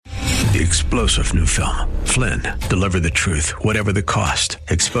The explosive new film, Flynn, deliver the truth, whatever the cost,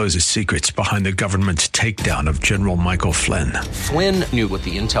 exposes secrets behind the government's takedown of General Michael Flynn. Flynn knew what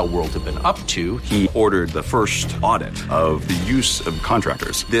the intel world had been up to. He ordered the first audit of the use of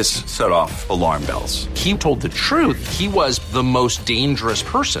contractors. This set off alarm bells. He told the truth. He was the most dangerous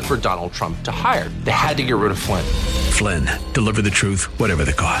person for Donald Trump to hire. They had to get rid of Flynn. Flynn, deliver the truth, whatever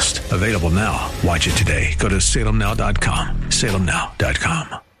the cost. Available now. Watch it today. Go to salemnow.com.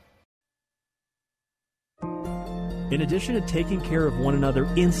 salemnow.com. In addition to taking care of one another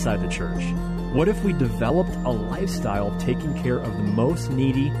inside the church, what if we developed a lifestyle of taking care of the most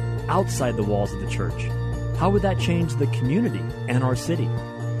needy outside the walls of the church? How would that change the community and our city?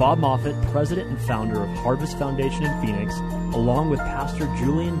 Bob Moffett, president and founder of Harvest Foundation in Phoenix, along with Pastor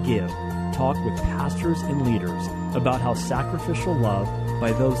Julian Gibb, talk with pastors and leaders about how sacrificial love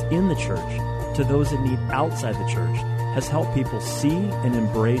by those in the church to those in need outside the church has helped people see and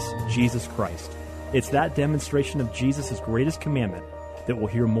embrace Jesus Christ. It's that demonstration of Jesus' greatest commandment that we'll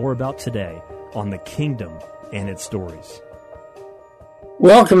hear more about today on The Kingdom and Its Stories.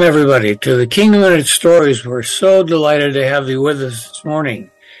 Welcome, everybody, to The Kingdom and Its Stories. We're so delighted to have you with us this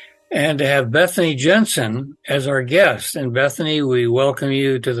morning and to have Bethany Jensen as our guest. And Bethany, we welcome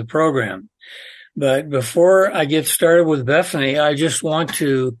you to the program. But before I get started with Bethany, I just want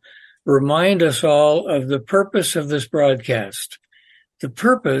to remind us all of the purpose of this broadcast. The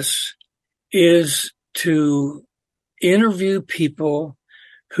purpose is to interview people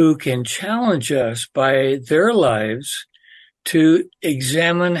who can challenge us by their lives to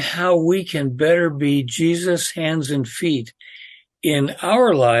examine how we can better be Jesus' hands and feet in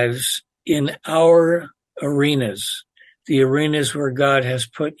our lives, in our arenas, the arenas where God has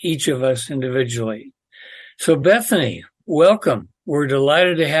put each of us individually. So Bethany, welcome. We're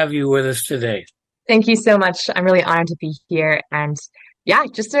delighted to have you with us today. Thank you so much. I'm really honored to be here. And yeah,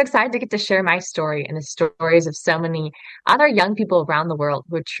 just so excited to get to share my story and the stories of so many other young people around the world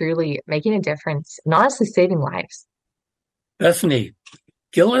who are truly making a difference and honestly saving lives. Bethany,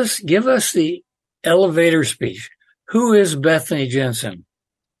 give us the elevator speech. Who is Bethany Jensen?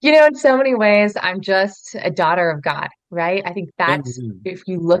 You know, in so many ways, I'm just a daughter of God, right? I think that's, if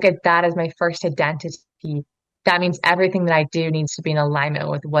you look at that as my first identity, that means everything that I do needs to be in alignment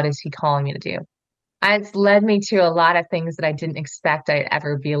with what is He calling me to do. And it's led me to a lot of things that I didn't expect I'd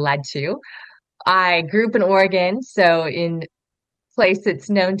ever be led to. I grew up in Oregon, so in a place that's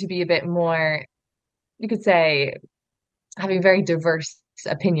known to be a bit more, you could say, having very diverse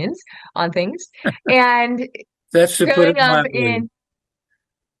opinions on things. And that's to put it mildly.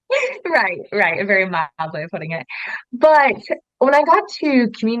 Right, a very mild way of putting it. But when I got to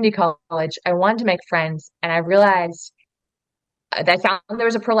community college, I wanted to make friends, and I realized that I found there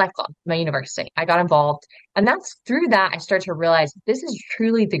was a pro-life club at my university. I got involved, and that's through that I started to realize this is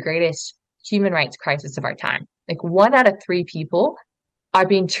truly the greatest human rights crisis of our time. Like 1 out of 3 people are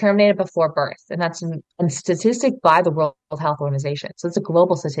being terminated before birth, and that's a statistic by the World Health Organization. So it's a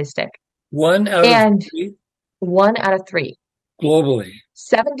global statistic. 1 out of 3? 1 out of 3. Globally.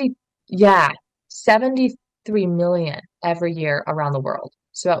 73 million every year around the world.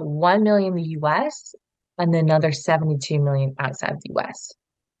 So about 1 million in the US and then another 72 million outside of the US.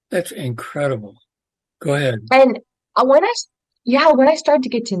 That's incredible. Go ahead. And when I started to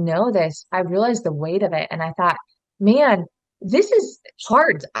get to know this, I realized the weight of it. And I thought, man, this is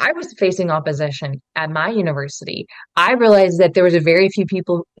hard. I was facing opposition at my university. I realized that there was a very few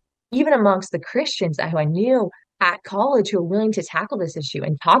people, even amongst the Christians who I knew at college, who were willing to tackle this issue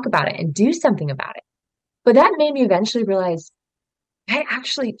and talk about it and do something about it. But that made me eventually realize I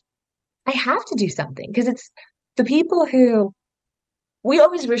have to do something, because it's the people who we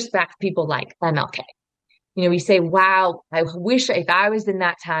always respect, people like MLK. You know, we say, wow, I wish if I was in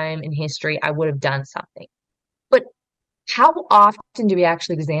that time in history, I would have done something. But how often do we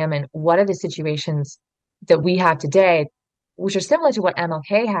actually examine what are the situations that we have today, which are similar to what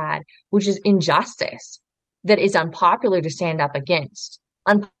MLK had, which is injustice that is unpopular to stand up against,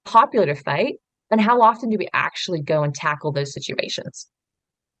 unpopular to fight, and how often do we actually go and tackle those situations?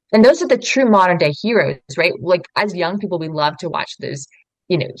 And those are the true modern day heroes, right? Like as young people, we love to watch those,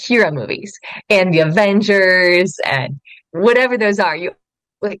 hero movies and the Avengers and whatever those are. You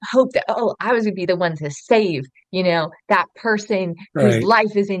like hope that, I was going to be the one to save, that person whose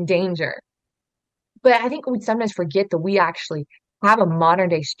life is in danger. But I think we sometimes forget that we actually have a modern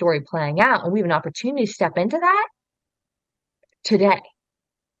day story playing out, and we have an opportunity to step into that today.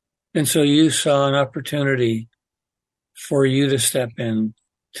 And so you saw an opportunity for you to step in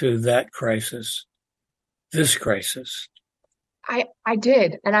to that crisis, this crisis. I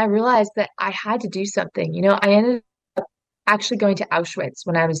did. And I realized that I had to do something. I ended up actually going to Auschwitz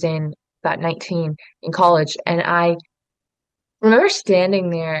when I was in about 19 in college. And I remember standing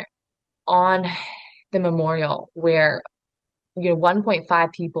there on the memorial where, 1.5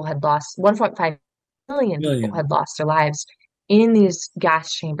 million people had lost their lives in these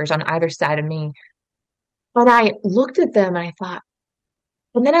gas chambers on either side of me. But I looked at them and I thought,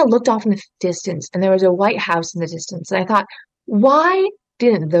 and then I looked off in the distance and there was a White House in the distance. And I thought, why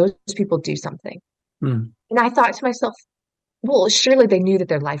didn't those people do something? And I thought to myself, well, surely they knew that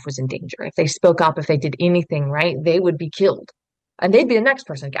their life was in danger. If they spoke up, if they did anything, right, they would be killed and they'd be the next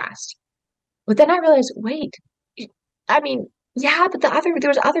person gassed. But then I realized, wait, I mean, yeah, but there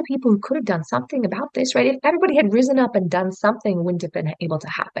was other people who could have done something about this, right? If everybody had risen up and done something, it wouldn't have been able to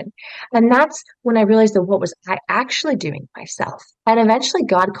happen. And that's when I realized that what was I actually doing myself? And eventually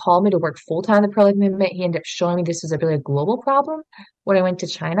God called me to work full-time in the pro-life movement. He ended up showing me this is a really global problem when I went to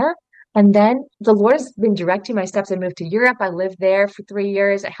China. And then the Lord has been directing my steps. I moved to Europe. I lived there for 3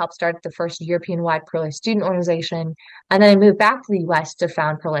 years. I helped start the first European-wide pro-life student organization. And then I moved back to the US to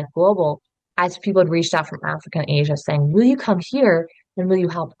found Pro-Life Global, as people had reached out from Africa and Asia saying, will you come here and will you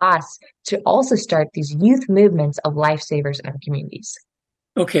help us to also start these youth movements of lifesavers in our communities?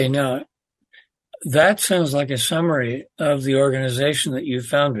 Okay, now that sounds like a summary of the organization that you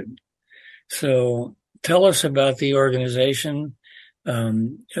founded. So tell us about the organization.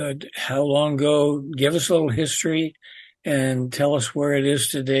 How long ago? Give us a little history and tell us where it is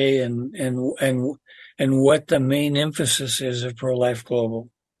today and what the main emphasis is of Pro-Life Global.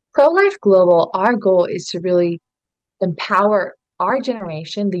 Pro-Life Global, our goal is to really empower our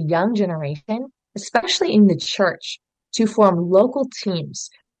generation, the young generation, especially in the church, to form local teams.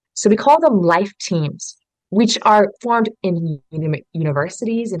 So we call them life teams, which are formed in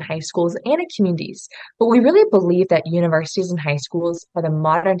universities, in high schools, and in communities. But we really believe that universities and high schools are the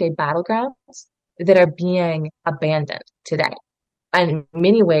modern day battlegrounds that are being abandoned today. And in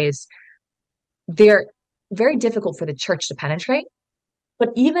many ways, they're very difficult for the church to penetrate. But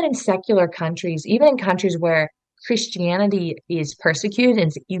even in secular countries, even in countries where Christianity is persecuted and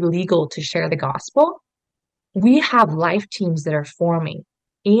it's illegal to share the gospel, we have life teams that are forming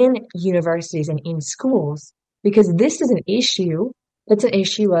in universities and in schools because this is an issue that's an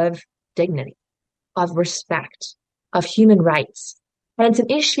issue of dignity, of respect, of human rights. And it's an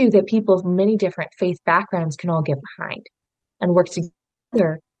issue that people of many different faith backgrounds can all get behind and work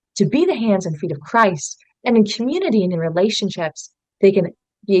together to be the hands and feet of Christ. And in community and in relationships, they can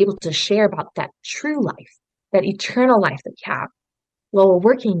be able to share about that true life, that eternal life that we have, while we're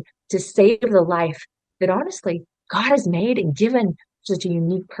working to save the life that honestly God has made and given such a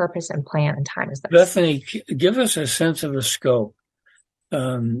unique purpose and plan and time as this. Bethany, give us a sense of the scope.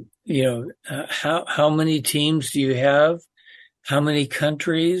 How many teams do you have? How many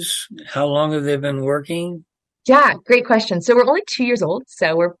countries? How long have they been working? Yeah, great question. So we're only 2 years old,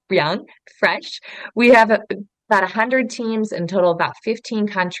 so we're young, fresh. We have about 100 teams in total, about 15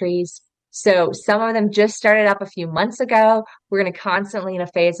 countries. So some of them just started up a few months ago. We're going to constantly in a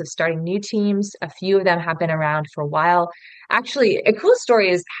phase of starting new teams. A few of them have been around for a while. Actually, a cool story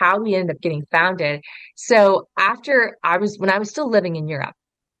is how we ended up getting founded. So when I was still living in Europe,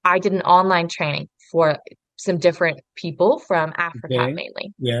 I did an online training for some different people from Africa,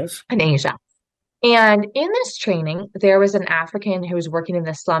 mainly. Yes. And Asia. And in this training, there was an African who was working in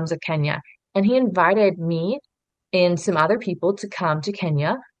the slums of Kenya, and he invited me and some other people to come to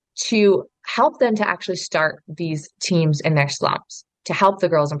Kenya to help them to actually start these teams in their slums to help the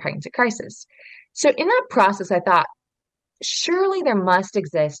girls in pregnancy crisis. So in that process, I thought, surely there must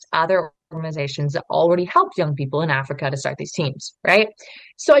exist other organizations that already help young people in Africa to start these teams, right?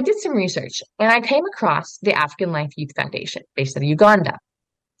 So I did some research and I came across the African Life Youth Foundation based out of Uganda.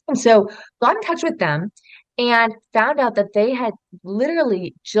 And so got in touch with them and found out that they had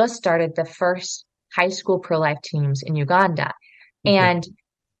literally just started the first high school pro-life teams in Uganda. Okay. And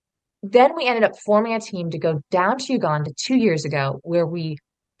then we ended up forming a team to go down to Uganda 2 years ago where we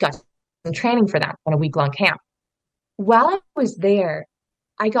got some training for them on a week-long camp. While I was there,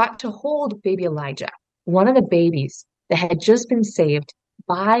 I got to hold baby Elijah, one of the babies that had just been saved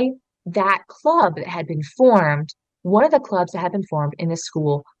by that club that had been formed, one of the clubs that had been formed in the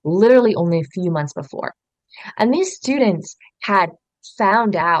school literally only a few months before. And these students had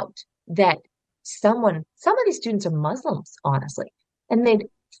found out that some of these students are Muslims, honestly, and they'd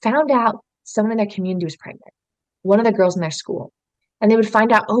found out someone in their community was pregnant, one of the girls in their school, and they would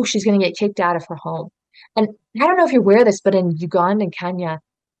find out, oh, she's going to get kicked out of her home. And I don't know if you're aware of this, but in Uganda and Kenya,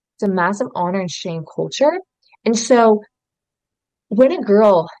 it's a massive honor and shame culture. And so when a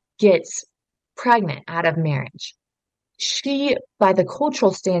girl gets pregnant out of marriage, she, by the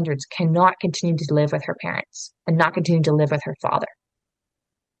cultural standards, cannot continue to live with her parents and not continue to live with her father.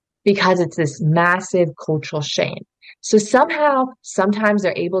 because it's this massive cultural shame. So somehow, sometimes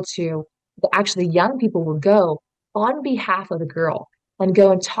they're able to, actually, young people will go on behalf of the girl and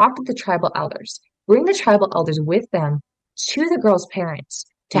go and talk to the tribal elders, bring the tribal elders with them to the girl's parents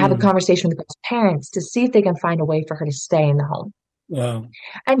to have a conversation with the girl's parents to see if they can find a way for her to stay in the home. Wow.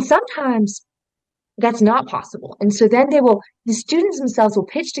 And sometimes that's not possible. And so then the students themselves will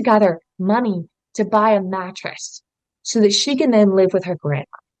pitch together money to buy a mattress so that she can then live with her grandma.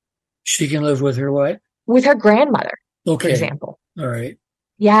 She can live with her what? With her grandmother, Okay. for example. All right.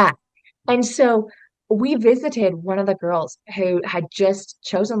 Yeah. And so we visited one of the girls who had just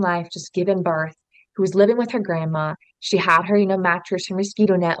chosen life, just given birth, who was living with her grandma. She had her, mattress and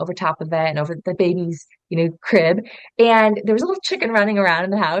mosquito net over top of it and over the baby's, crib. And there was a little chicken running around in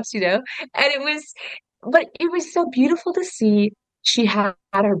the house, and but it was so beautiful to see. She had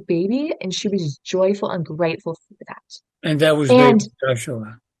her baby and she was joyful and grateful for that. And that was baby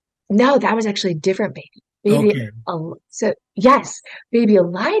Joshua. No, that was actually a different baby. Okay. So yes, baby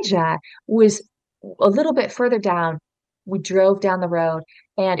Elijah was a little bit further down. We drove down the road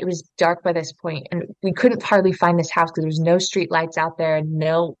and it was dark by this point and we couldn't hardly find this house because there was no street lights out there and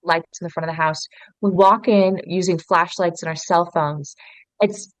no lights in the front of the house. We walk in using flashlights and our cell phones.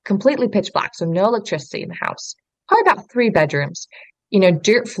 It's completely pitch black, so no electricity in the house. Probably about 3 bedrooms,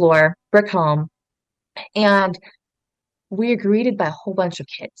 dirt floor, brick home. And we are greeted by a whole bunch of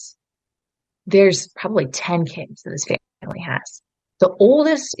kids. There's probably 10 kids that this family has. The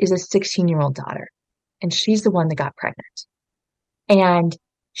oldest is a 16-year-old daughter, and she's the one that got pregnant. And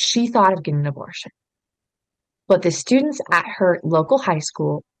she thought of getting an abortion. But the students at her local high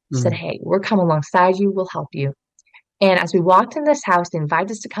school said, hey, we're coming alongside you. We'll help you. And as we walked in this house, they invited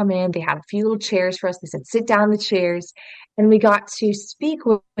us to come in. They had a few little chairs for us. They said, sit down in the chairs. And we got to speak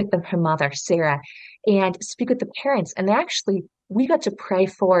with her mother, Sarah, and speak with the parents. And actually, we got to pray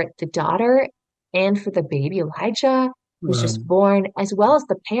for the daughter and for the baby Elijah who was just born, as well as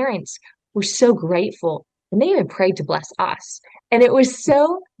the parents were so grateful. And they even prayed to bless us. And it was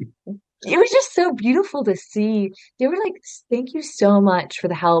just so beautiful to see. They were like, thank you so much for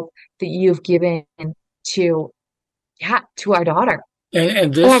the help that you've given to our daughter.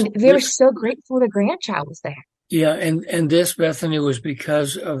 And they were so grateful the grandchild was there. Yeah, and this, Bethany, was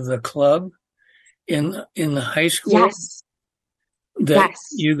because of the club in the high school. Yes. That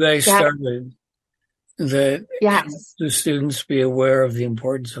you guys started. That the students be aware of the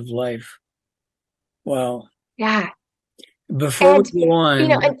importance of life. Wow. Yeah. Before we go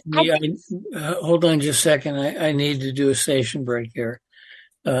on, hold on just a second. I need to do a station break here.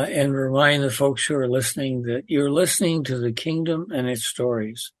 And remind the folks who are listening that you're listening to The Kingdom and Its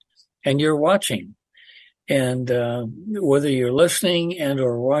Stories, and you're watching. And whether you're listening and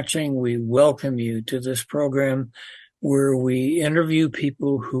or watching, we welcome you to this program where we interview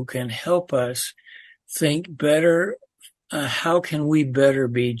people who can help us think better. How can we better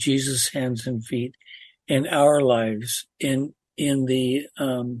be Jesus' hands and feet in our lives, in the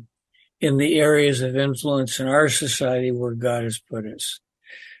areas of influence in our society where God has put us?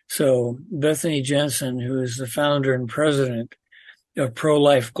 So Bethany Jensen, who is the founder and president of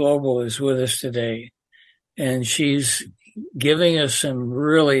Pro-Life Global, is with us today. And she's giving us some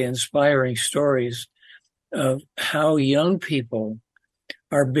really inspiring stories of how young people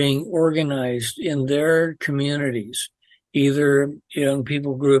are being organized in their communities, either young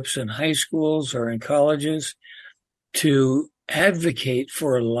people groups in high schools or in colleges, to advocate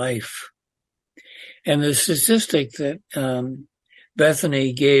for life. And the statistic that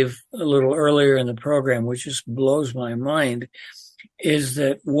Bethany gave a little earlier in the program, which just blows my mind, is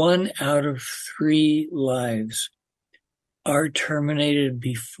that 1 out of 3 lives are terminated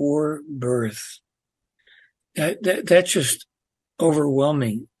before birth. That's just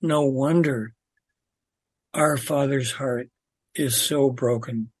overwhelming. No wonder our Father's heart is so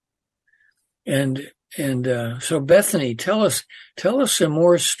broken. And so Bethany, tell us some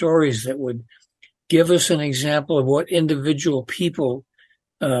more stories that would give us an example of what individual people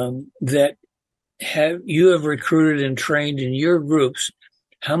that you have recruited and trained in your groups.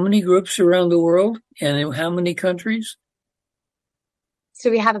 How many groups around the world and in how many countries? So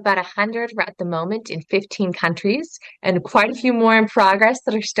we have about 100 at the moment in 15 countries and quite a few more in progress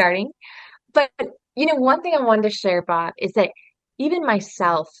that are starting. But, one thing I wanted to share, Bob, is that even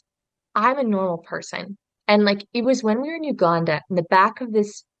myself, I'm a normal person. And it was when we were in Uganda in the back of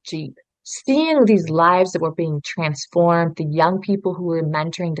this Jeep, seeing these lives that were being transformed, the young people who were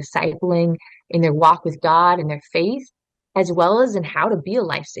mentoring, discipling in their walk with God and their faith, as well as in how to be a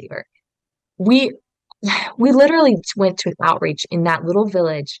lifesaver. We literally went to an outreach in that little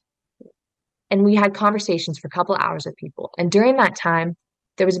village and we had conversations for a couple of hours with people. And during that time,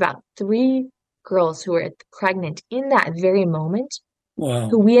 there was about 3 girls who were pregnant in that very moment, Wow.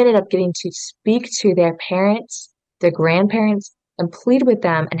 who we ended up getting to speak to their parents, their grandparents, and plead with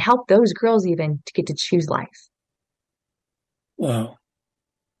them and help those girls even to get to choose life. Wow.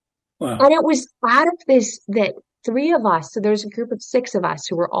 Wow. And it was out of this that 3 of us, so there was a group of 6 of us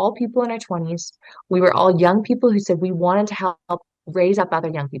who were all people in our 20s. We were all young people who said we wanted to help raise up other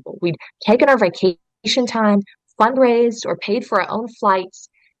young people. We'd taken our vacation time, fundraised, or paid for our own flights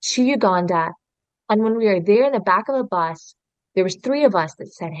to Uganda. And when we were there in the back of a bus, there was 3 of us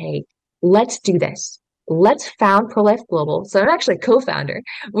that said, hey, let's do this. Let's found Pro-Life Global. So I'm actually a co-founder,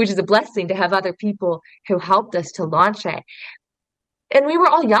 which is a blessing to have other people who helped us to launch it. And we were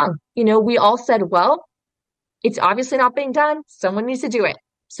all young. We all said, well, it's obviously not being done. Someone needs to do it.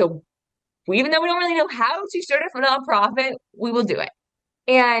 So even though we don't really know how to start a nonprofit, we will do it.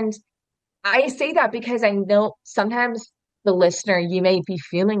 And I say that because I know sometimes the listener, you may be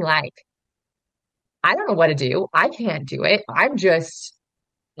feeling like, I don't know what to do. I can't do it. I'm just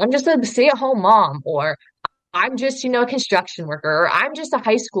a stay-at-home mom, or I'm just, a construction worker, or I'm just a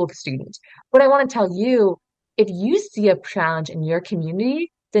high school student. But I want to tell you, if you see a challenge in your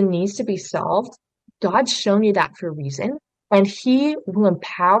community that needs to be solved, God's shown you that for a reason, and He will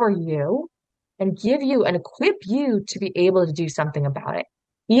empower you and give you and equip you to be able to do something about it,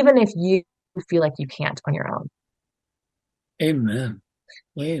 even if you feel like you can't on your own. Amen.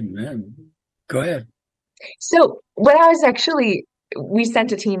 Amen. Go ahead. So we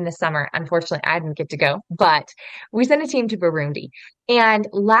sent a team this summer. Unfortunately, I didn't get to go, but we sent a team to Burundi. And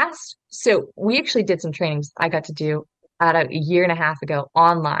so we actually did some trainings I got to do about a year and a half ago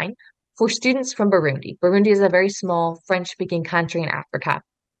online for students from Burundi. Burundi is a very small French-speaking country in Africa,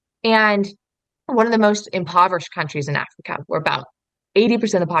 and one of the most impoverished countries in Africa, where about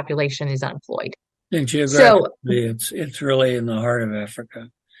 80% of the population is unemployed. And geographically, it's really in the heart of Africa.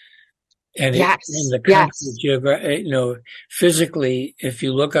 And yes, in the country, physically, if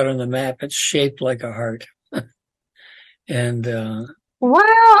you look out on the map, it's shaped like a heart. And wow,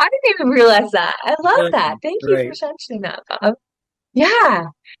 I didn't even realize that. I love that. Thank you for mentioning that, Bob. Yeah.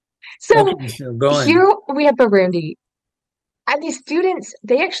 So here we have Burundi. And these students,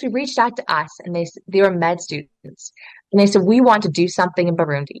 they actually reached out to us, and they were med students. And they said, we want to do something in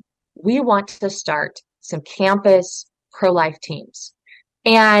Burundi. We want to start some campus pro-life teams.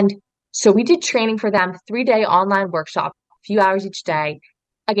 And so we did training for them, 3-day online workshop, a few hours each day.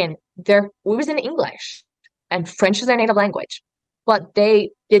 Again, it was in English, and French is their native language. But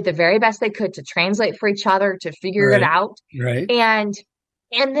they did the very best they could to translate for each other, to figure it out. Right. And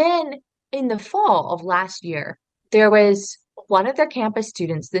then in the fall of last year, there was one of their campus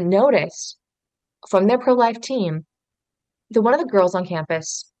students that noticed from their pro-life team that one of the girls on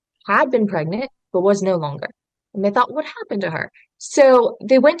campus had been pregnant, but was no longer. And they thought, what happened to her? So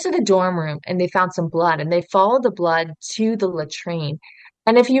they went to the dorm room and they found some blood, and they followed the blood to the latrine.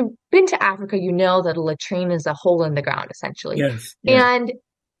 And if you've been to Africa, you know that a latrine is a hole in the ground, essentially. Yes. And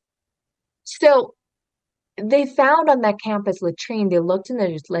so they found on that campus latrine, they looked in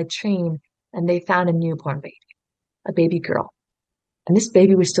the latrine and they found a newborn baby, a baby girl. And this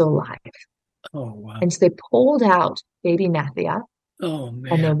baby was still alive. Oh, wow. And so they pulled out baby Nathia. Oh,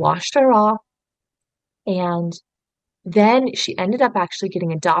 man. And they washed her off. And then she ended up actually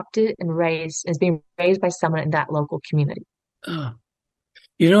getting adopted and being raised by someone in that local community. Oh.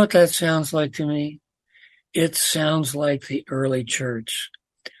 You know what that sounds like to me? It sounds like the early church.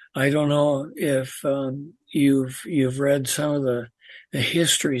 I don't know if you've read some of the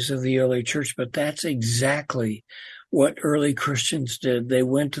histories of the early church, but that's exactly what early Christians did. They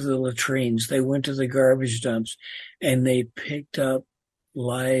went to the latrines, they went to the garbage dumps, and they picked up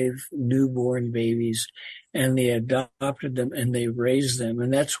live newborn babies, and they adopted them and they raised them.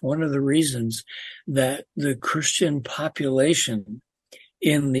 And that's one of the reasons that the Christian population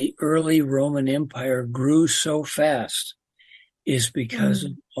in the early Roman Empire grew so fast, is because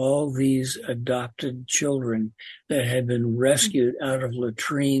of all these adopted children that had been rescued out of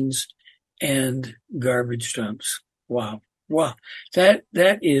latrines and garbage dumps. Wow. Wow. That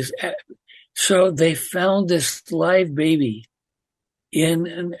is, so they found this live baby in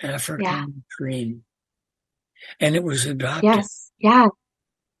an African latrine, and it was adopted. Yes. Yeah.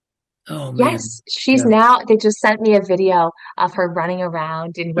 Oh, man. Yes, she's now, they just sent me a video of her running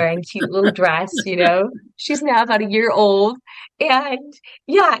around and wearing a cute little dress, She's now about a year old. And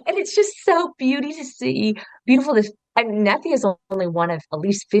and it's just so beautiful. And Nethi is only one of at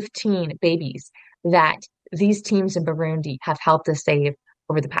least 15 babies that these teams in Burundi have helped us save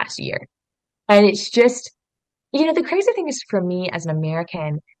over the past year. And it's just, the crazy thing is, for me as an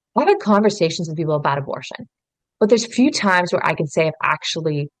American, I've had conversations with people about abortion. But there's few times where I can say I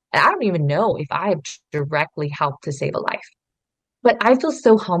don't even know if I have directly helped to save a life. But I feel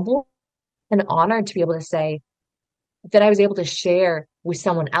so humble and honored to be able to say that I was able to share with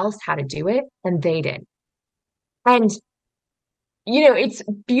someone else how to do it, and they did. And it's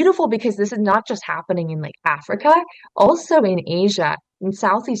beautiful because this is not just happening in like Africa, also in Asia, in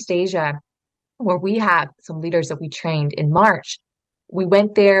Southeast Asia, where we have some leaders that we trained in March. We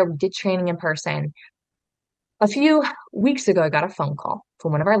went there, we did training in person. A few weeks ago, I got a phone call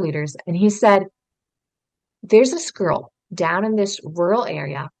from one of our leaders, and he said, there's this girl down in this rural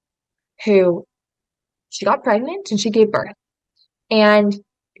area who she got pregnant and she gave birth, and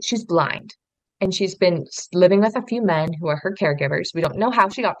she's blind. And she's been living with a few men who are her caregivers. We don't know how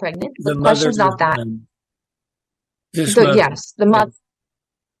she got pregnant. The question's not that. Yes, the mother.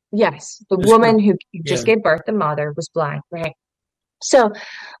 Yes, the woman who just gave birth, the mother, was blind, right? So,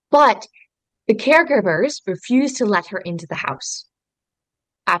 but the caregivers refused to let her into the house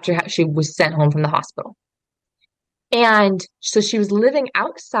after she was sent home from the hospital. And so she was living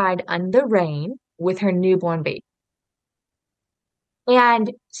outside in the rain with her newborn baby.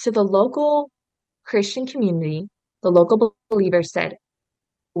 And so the local Christian community, the local believers said,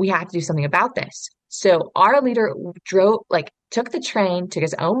 we have to do something about this. So our leader took the train, took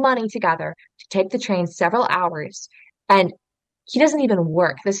his own money together to take the train several hours. And he doesn't even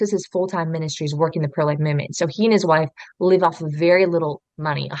work. This is his full-time ministry, is working the pro-life movement. So he and his wife live off of very little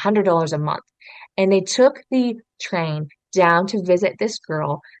money, $100 a month. And they took the train down to visit this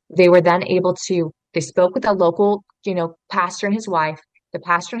girl. They were then they spoke with a local, pastor and his wife. The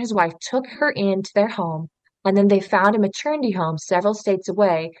pastor and his wife took her into their home, and then they found a maternity home several states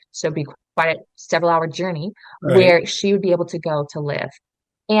away. So it'd be quite a several-hour journey, right, where she would be able to go to live.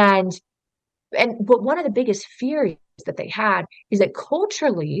 But one of the biggest fears that they had is that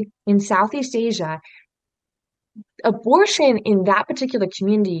culturally in Southeast Asia, abortion in that particular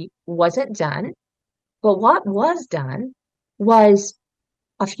community wasn't done. But what was done was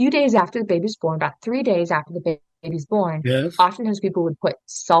a few days after the baby's born, about 3 days after the baby's born, yes, oftentimes people would put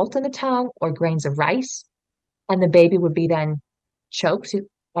salt in the tongue or grains of rice, and the baby would be then choked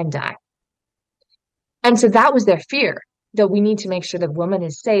and die. And so that was their fear, that we need to make sure the woman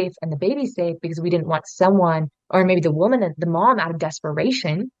is safe and the baby's safe, because we didn't want someone, or maybe the woman, the mom, out of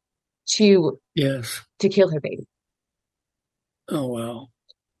desperation to kill her baby. Oh, wow.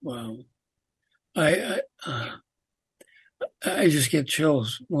 Wow. I just get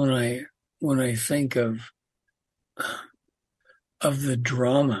chills when I think of the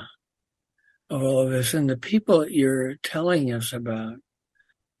drama of all of this. And the people that you're telling us about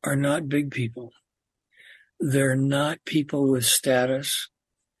are not big people. They're not people with status.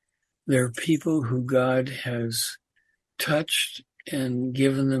 They're people who God has touched and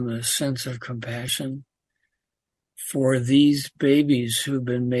given them a sense of compassion for these babies who've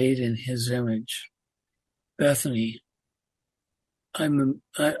been made in His image. Bethany, I'm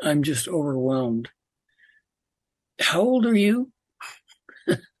just overwhelmed. How old are you?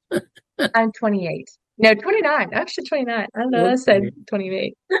 I'm 28. No, 29. Actually, 29. I don't know. I said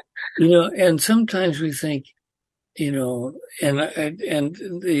 28. And sometimes we think, and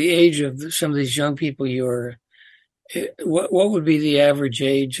the age of some of these young people what would be the average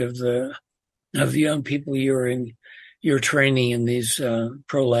age of the young people you're training in these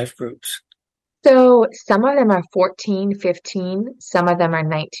pro-life groups? So some of them are 14, 15. Some of them are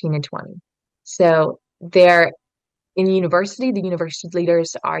 19 and 20. So they're in university. The university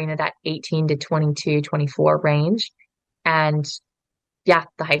leaders are, that 18 to 22, 24 range. And the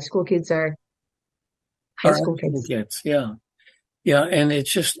high school kids are high school kids. Yeah. Yeah. And it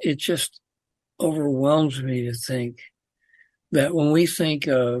just overwhelms me to think that when we think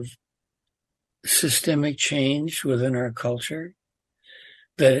of systemic change within our culture,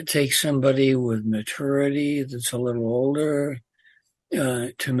 that it takes somebody with maturity that's a little older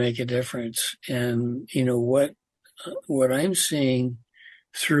to make a difference. And what I'm seeing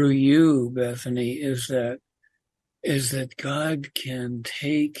through you, Bethany, is that God can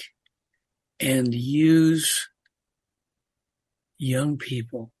take and use young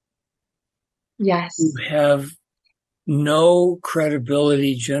people, yes, who have no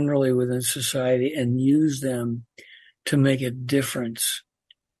credibility generally within society, and use them to make a difference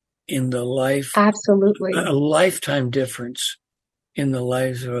in the life, absolutely, a lifetime difference in the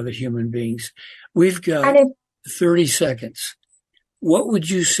lives of other human beings. We've got 30 seconds. What would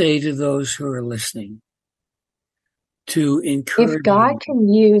you say to those who are listening to encourage? If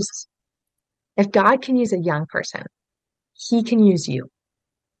God can use a young person, He can use you.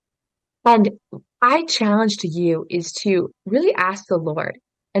 And my challenge to you is to really ask the Lord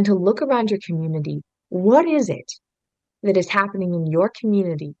and to look around your community What is it that is happening in your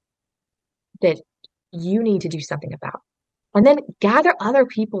community that you need to do something about? And then gather other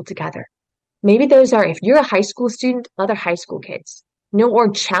people together. Maybe those are, if you're a high school student, other high school kids, or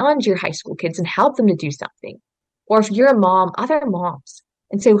challenge your high school kids and help them to do something. Or if you're a mom, other moms.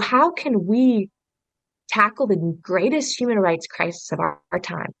 And so how can we tackle the greatest human rights crisis of our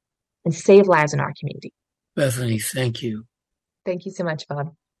time and save lives in our community? Bethany, thank you. Thank you so much,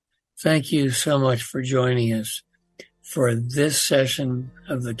 Bob. Thank you so much for joining us for this session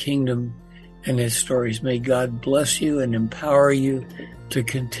of the Kingdom and its Stories. May God bless you and empower you to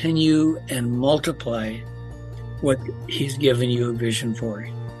continue and multiply what He's given you a vision for.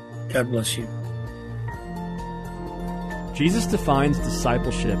 God bless you. Jesus defines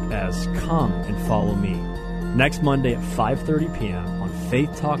discipleship as come and follow me. Next Monday at 5:30 p.m. on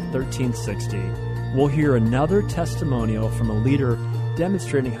Faith Talk 1360, we'll hear another testimonial from a leader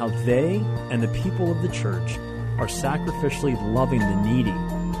demonstrating how they and the people of the church are sacrificially loving the needy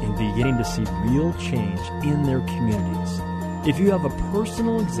and beginning to see real change in their communities. If you have a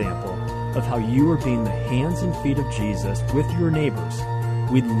personal example of how you are being the hands and feet of Jesus with your neighbors,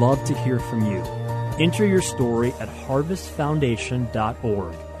 we'd love to hear from you. Enter your story at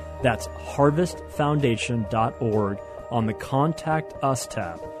harvestfoundation.org. That's harvestfoundation.org on the Contact Us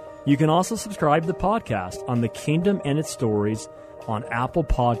tab. You can also subscribe to the podcast on The Kingdom and Its Stories on Apple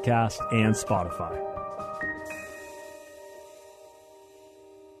Podcasts and Spotify.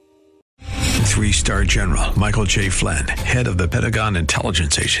 3-star General Michael J. Flynn, head of the Pentagon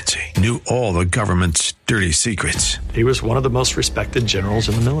Intelligence Agency, knew all the government's dirty secrets. He was one of the most respected generals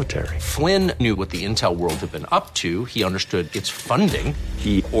in the military. Flynn knew what the intel world had been up to. He understood its funding.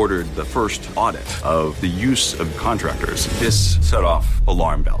 He ordered the first audit of the use of contractors. This set off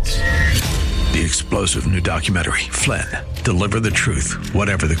alarm bells. The explosive new documentary, Flynn, Deliver the Truth,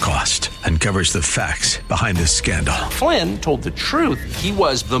 Whatever the Cost, uncovers the facts behind this scandal. Flynn told the truth. He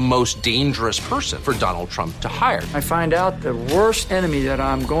was the most dangerous person for Donald Trump to hire. I find out the worst enemy that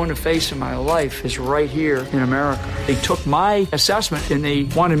I'm going to face in my life is right here in America. They took my assessment and they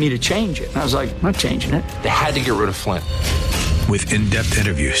wanted me to change it. And I was like, I'm not changing it. They had to get rid of Flynn. With in-depth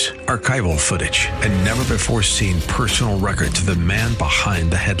interviews, archival footage, and never-before-seen personal records of the man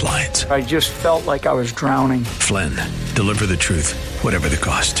behind the headlines. I just felt like I was drowning. Flynn, Deliver the Truth, Whatever the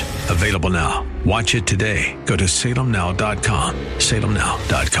Cost. Available now. Watch it today. Go to salemnow.com.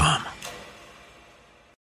 salemnow.com.